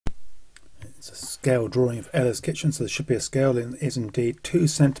It's a scale drawing of Ella's kitchen, so there should be a scale. It is indeed 2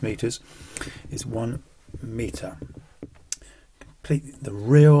 centimetres is 1 metre. Complete the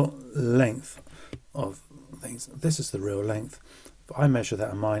real length of things. This is the real length. If I measure that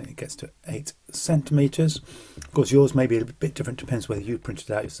on mine, it gets to 8 centimetres. Of course, yours may be a bit different, depends whether you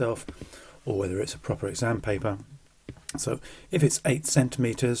printed it out yourself or whether it's a proper exam paper. So if it's 8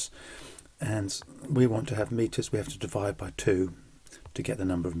 centimetres and we want to have metres, we have to divide by 2 to get the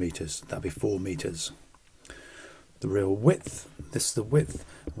number of metres. That'll be 4 metres. The real width, this is the width.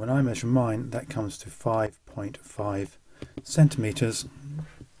 When I measure mine, that comes to 5.5 centimetres.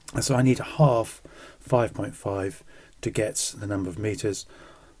 And so I need a half 5.5 to get the number of metres.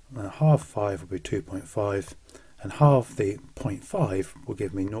 And half 5 will be 2.5, and half the 0.5 will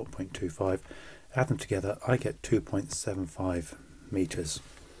give me 0.25. Add them together, I get 2.75 metres.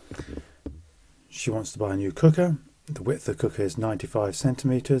 She wants to buy a new cooker. The width of the cooker is 95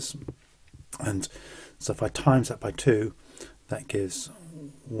 centimetres, and so if I times that by 2, that gives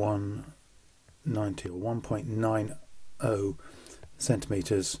 190 or 1.90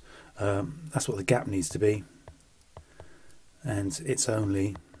 centimetres. That's what the gap needs to be, and it's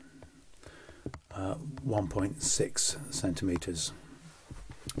only 1.6 centimetres.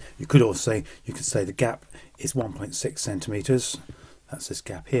 You could also say the gap is 1.6 centimetres. That's this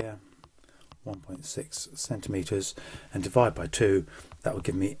gap here, 1.6 centimetres, and divide by 2. That will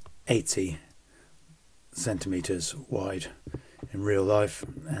give me 80 centimetres wide in real life,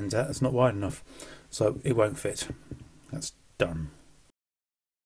 and that's not wide enough, so it won't fit. That's done.